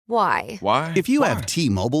Why? Why? If you have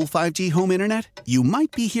T-Mobile 5G home internet, you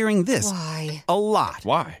might be hearing this Why? a lot.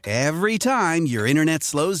 Why? Every time your internet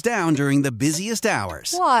slows down during the busiest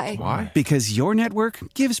hours. Why? Why? Because your network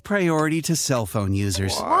gives priority to cell phone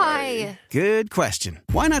users. Why? Good question.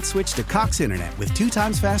 Why not switch to Cox Internet with 2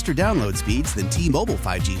 times faster download speeds than T-Mobile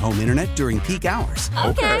 5G home internet during peak hours?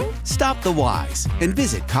 Okay. Stop the whys and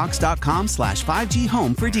visit cox.com/5G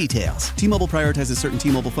home for details. T-Mobile prioritizes certain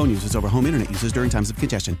T-Mobile phone users over home internet users during times of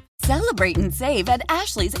congestion. Celebrate and save at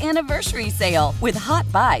Ashley's Anniversary Sale. With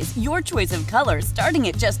Hot Buys, your choice of colors starting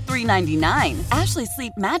at just $3.99. Ashley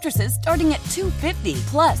Sleep mattresses starting at $2.50.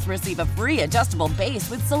 Plus, receive a free adjustable base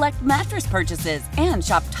with select mattress purchases. And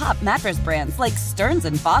shop top mattress brands like Stearns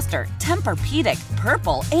 & Foster, Tempur-Pedic,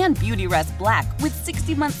 Purple, and Beautyrest Black with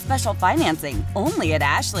 60-month special financing. Only at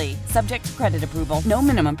Ashley. Subject to credit approval. No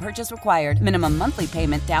minimum purchase required. Minimum monthly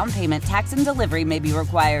payment, down payment, tax, and delivery may be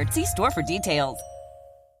required. See store for details.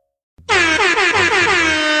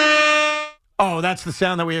 Oh, that's the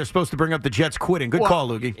sound that we are supposed to bring up the Jets quitting. Good call,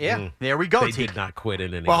 Loogie. Yeah, there we go. They did not quit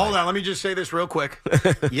in any Well, way. hold on. Let me just say this real quick.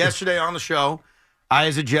 Yesterday on the show, I,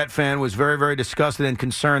 as a Jet fan, was very, very disgusted and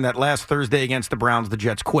concerned that last Thursday against the Browns, the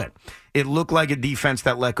Jets quit. It looked like a defense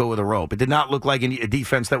that let go of the rope. It did not look like a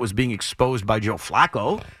defense that was being exposed by Joe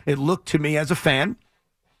Flacco. It looked to me, as a fan,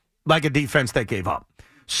 like a defense that gave up.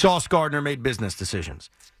 Sauce Gardner made business decisions.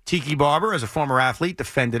 Tiki Barber, as a former athlete,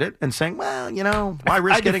 defended it and saying, well, you know, why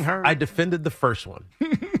risk getting hurt? I defended the first one.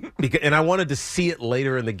 And I wanted to see it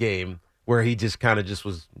later in the game where he just kind of just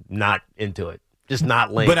was not into it. Just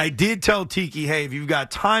not laying. But I did tell Tiki, hey, if you've got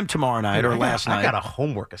time tomorrow night or last night. I got a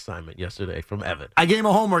homework assignment yesterday from Evan. I gave him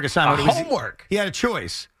a homework assignment. Homework? He had a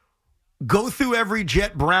choice. Go through every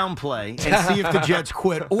Jet Brown play and see if the Jets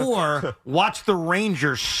quit, or watch the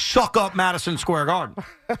Rangers suck up Madison Square Garden.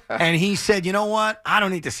 And he said, you know what? I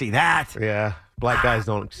don't need to see that. Yeah. Black guys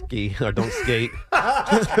don't ski or don't skate.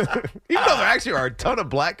 Even though there actually are a ton of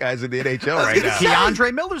black guys in the NHL right now.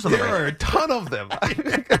 DeAndre Miller's on the There are a ton of them.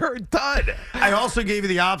 There are a ton. I also gave you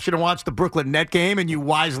the option to watch the Brooklyn Net game, and you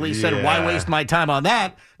wisely said, why waste my time on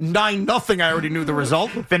that? 9-0, I already knew the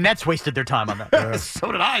result. The Nets wasted their time on that.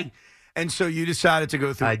 So did I. And so you decided to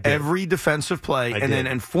go through every defensive play and then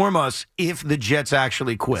inform us if the Jets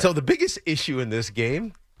actually quit. So the biggest issue in this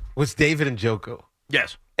game was David Njoku.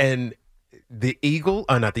 Yes. And the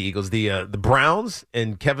the Browns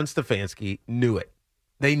and Kevin Stefanski knew it.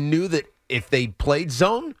 They knew that if they played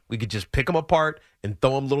zone, we could just pick them apart and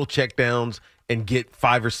throw them little checkdowns and get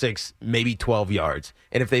 5 or 6, maybe 12 yards.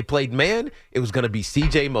 And if they played man, it was going to be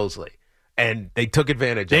C.J. Mosley. And they took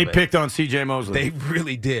advantage of it. They picked on C.J. Mosley. They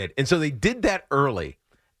really did. And so they did that early.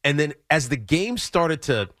 And then as the game started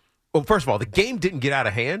to – well, first of all, the game didn't get out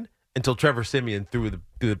of hand until Trevor Siemian threw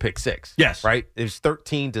the pick six. Yes. Right? It was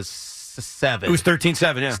 13-7. It was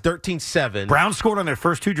 13-7, yeah. It's 13-7. Browns scored on their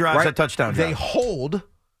first 2 drives at touchdown. They hold,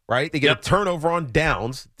 right? They get a turnover on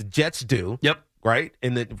downs. The Jets do. Yep. Right?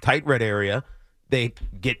 In the tight red area. They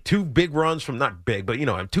get 2 big runs from, not big, but,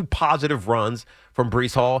 2 positive runs from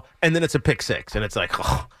Breece Hall, and then it's a pick six. And it's like,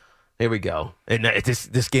 oh, here we go. And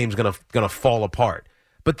this game's gonna fall apart.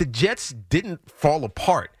 But the Jets didn't fall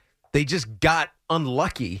apart. They just got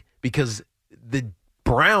unlucky because the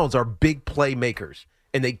Browns are big playmakers,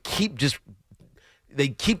 and they keep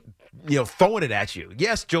throwing it at you.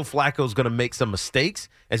 Yes, Joe Flacco's going to make some mistakes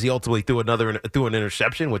as he ultimately threw an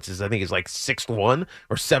interception, which is, I think, is like 6th one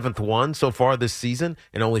or 7th one so far this season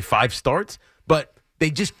and only 5 starts. But they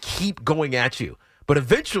just keep going at you. But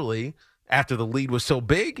eventually, after the lead was so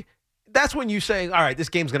big, that's when you say, all right, this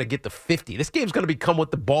game's going to get to 50. This game's going to become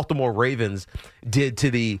what the Baltimore Ravens did to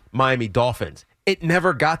the Miami Dolphins. It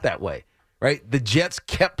never got that way, right? The Jets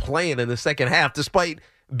kept playing in the second half despite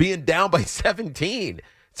being down by 17.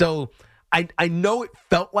 So I know it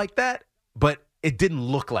felt like that, but it didn't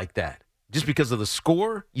look like that. Just because of the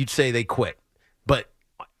score, you'd say they quit. But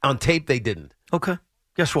on tape, they didn't. Okay.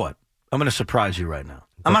 Guess what? I'm going to surprise you right now.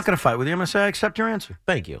 I'm not going to fight with you. I'm going to say I accept your answer.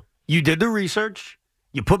 Thank you. You did the research.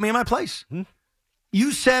 You put me in my place.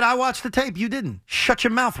 You said I watched the tape. You didn't. Shut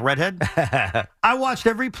your mouth, redhead. I watched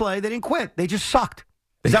every play. They didn't quit. They just sucked.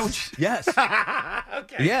 Is that what Yes.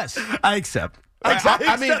 Okay. Yes. I accept.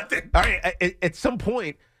 I mean, all right, at some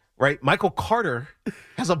point, right, Michael Carter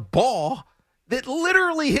has a ball that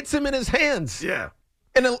literally hits him in his hands. Yeah.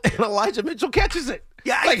 And Elijah Mitchell catches it.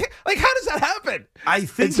 Yeah. Like how does that happen? I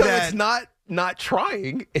think and so that it's not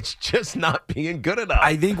trying. It's just not being good enough.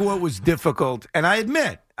 I think what was difficult, and I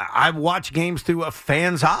admit, I watch games through a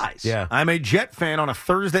fan's eyes. Yeah. I'm a Jet fan on a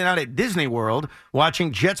Thursday night at Disney World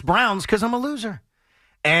watching Jets-Browns because I'm a loser.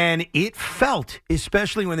 And it felt,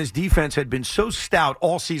 especially when this defense had been so stout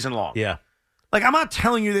all season long. Yeah. Like, I'm not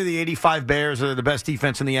telling you they're the 85 Bears or they're the best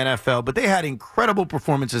defense in the NFL, but they had incredible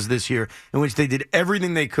performances this year in which they did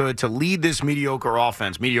everything they could to lead this mediocre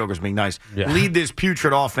offense, mediocre's being nice, lead this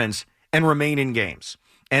putrid offense and remain in games.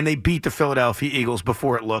 And they beat the Philadelphia Eagles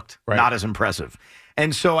before it looked not as impressive.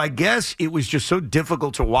 And so I guess it was just so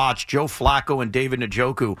difficult to watch Joe Flacco and David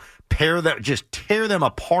Njoku tear them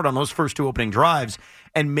apart on those first two opening drives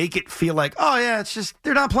and make it feel like, oh, yeah, it's just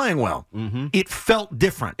they're not playing well. Mm-hmm. It felt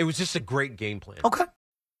different. It was just a great game plan. Okay.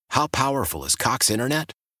 How powerful is Cox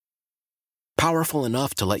Internet? Powerful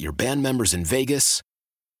enough to let your band members in Vegas,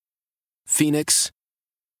 Phoenix,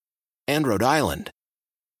 and Rhode Island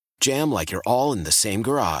jam like you're all in the same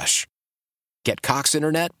garage. Get Cox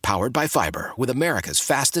Internet powered by fiber with America's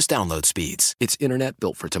fastest download speeds. It's internet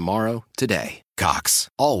built for tomorrow, today. Cox,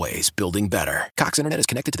 always building better. Cox Internet is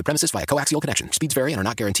connected to the premises via coaxial connection. Speeds vary and are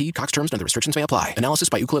not guaranteed. Cox terms and other restrictions may apply. Analysis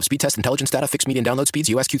by Ookla of Speed Test Intelligence Data. Fixed median download speeds.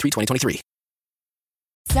 US Q3 2023.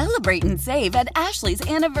 Celebrate and save at Ashley's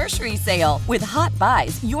Anniversary Sale. With Hot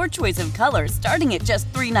Buys, your choice of colors starting at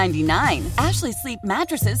just $3.99. Ashley Sleep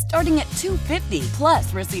mattresses starting at $2.50.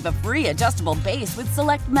 Plus, receive a free adjustable base with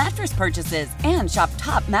select mattress purchases. And shop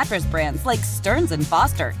top mattress brands like Stearns &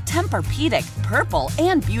 Foster, Tempur-Pedic, Purple,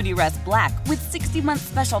 and Beautyrest Black with 60-month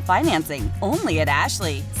special financing. Only at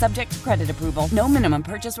Ashley. Subject to credit approval. No minimum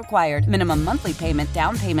purchase required. Minimum monthly payment,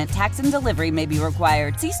 down payment, tax, and delivery may be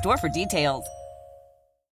required. See store for details.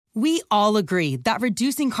 We all agree that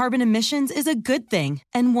reducing carbon emissions is a good thing.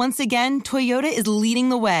 And once again, Toyota is leading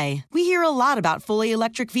the way. We hear a lot about fully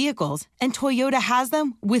electric vehicles, and Toyota has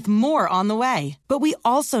them with more on the way. But we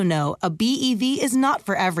also know a BEV is not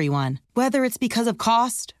for everyone. Whether it's because of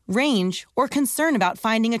cost, range, or concern about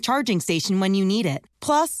finding a charging station when you need it.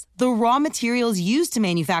 Plus, the raw materials used to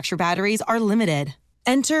manufacture batteries are limited.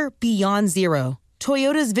 Enter Beyond Zero,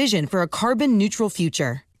 Toyota's vision for a carbon-neutral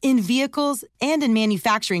future. In vehicles and in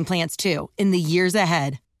manufacturing plants, too, in the years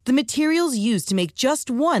ahead. The materials used to make just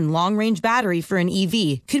one long-range battery for an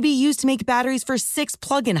EV could be used to make batteries for 6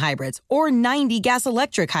 plug-in hybrids or 90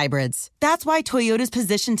 gas-electric hybrids. That's why Toyota's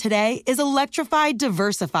position today is electrified,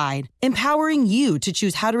 diversified, empowering you to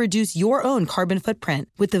choose how to reduce your own carbon footprint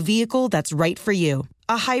with the vehicle that's right for you.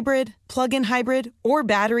 A hybrid, plug-in hybrid, or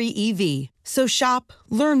battery EV. So shop,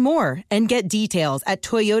 learn more, and get details at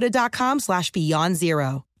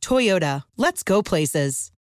toyota.com/beyondzero. Toyota, let's go places.